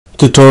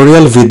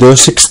Tutorial Video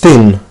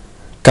 16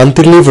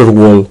 Cantilever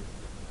Wall.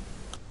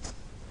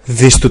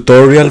 This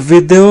tutorial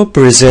video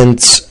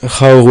presents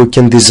how we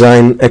can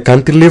design a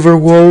cantilever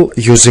wall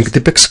using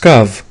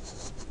DeepXcav.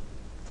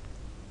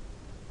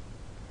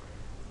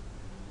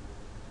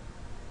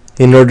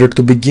 In order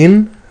to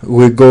begin,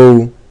 we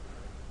go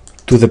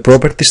to the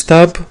Properties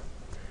tab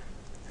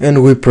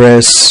and we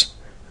press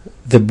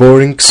the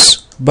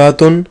Borings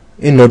button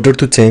in order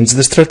to change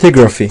the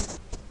stratigraphy.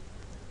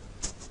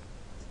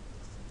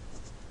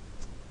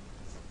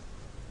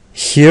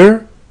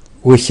 Here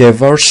we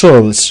have our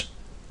soils.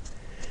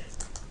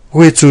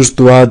 We choose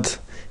to add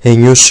a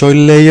new soil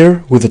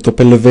layer with a top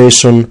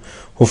elevation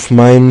of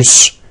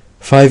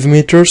 -5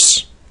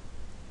 meters,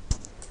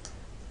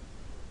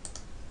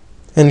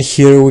 and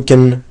here we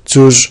can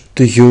choose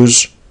to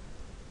use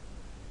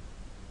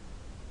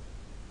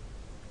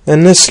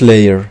an S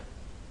layer.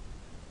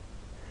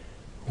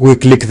 We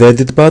click the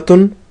Edit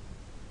button,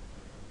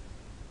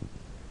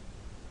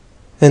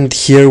 and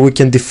here we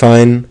can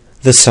define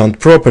the sand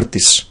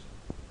properties.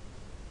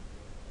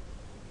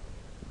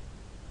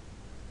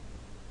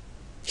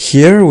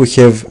 Here we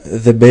have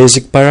the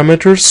basic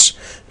parameters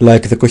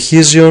like the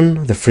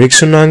cohesion, the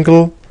friction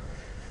angle,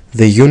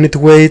 the unit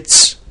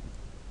weights.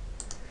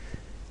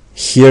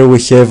 Here we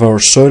have our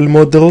soil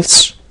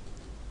models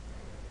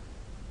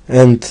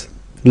and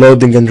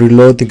loading and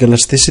reloading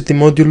elasticity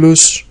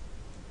modulus.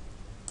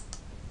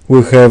 We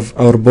have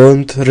our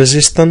bond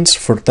resistance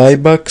for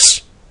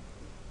tiebacks.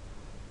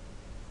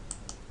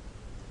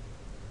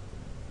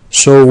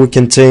 So we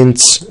can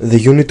change the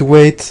unit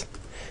weight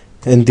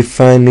and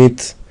define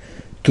it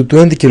to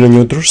 20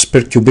 kilonewtons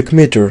per cubic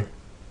meter,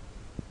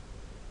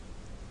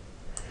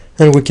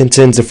 and we can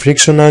change the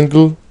friction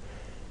angle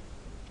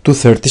to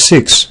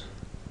 36.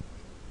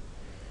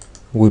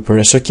 We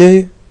press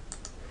OK,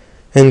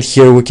 and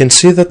here we can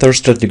see that our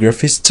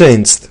stratigraphy is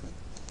changed.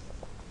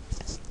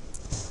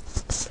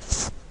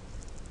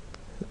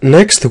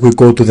 Next we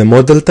go to the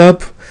Model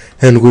tab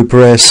and we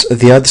press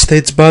the Add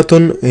Stage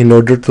button in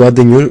order to add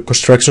a new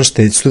construction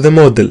stage to the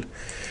model.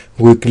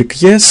 We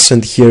click Yes,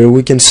 and here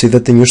we can see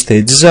that a new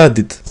stage is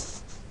added.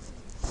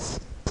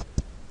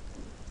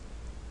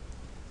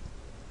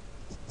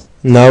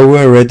 Now we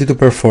are ready to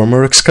perform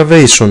our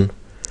excavation.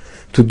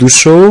 To do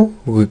so,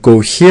 we go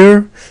here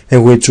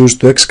and we choose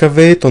to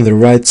excavate on the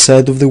right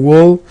side of the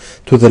wall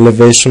to the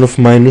elevation of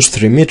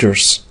 -3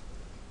 meters.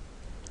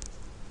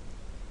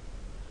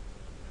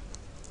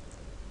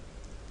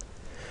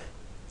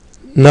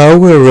 Now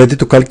we are ready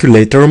to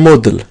calculate our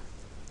model.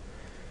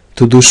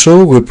 To do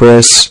so, we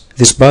press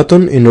this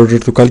button in order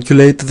to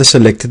calculate the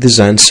selected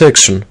design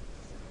section.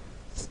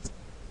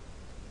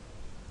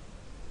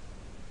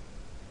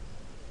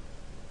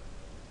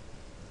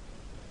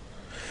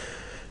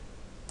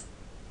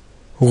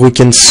 We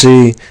can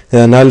see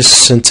the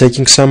analysis and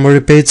checking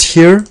summary page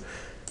here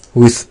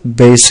with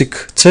basic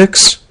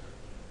checks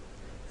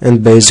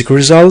and basic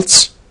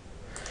results,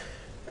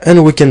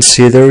 and we can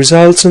see the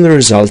results in the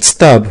results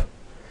tab.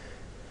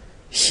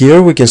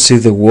 Here we can see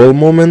the wall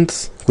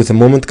moment with the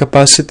moment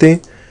capacity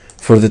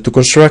for the two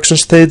construction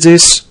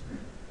stages.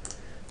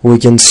 We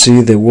can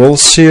see the wall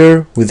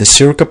shear with the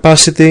shear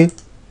capacity.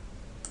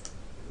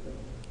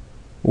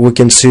 We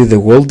can see the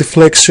wall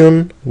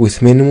deflection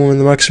with minimum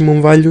and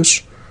maximum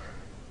values.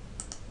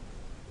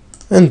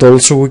 And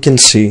also we can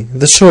see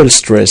the soil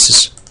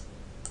stresses.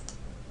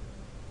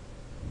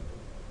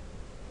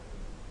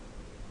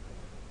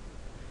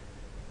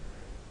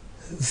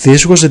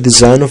 This was a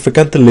design of a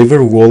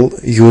cantilever wall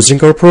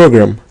using our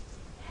program.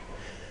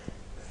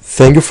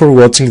 Thank you for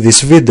watching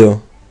this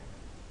video.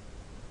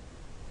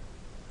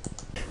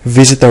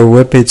 Visit our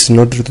webpage in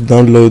order to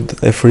download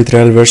a free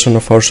trial version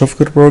of our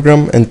software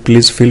program, and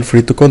please feel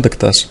free to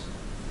contact us.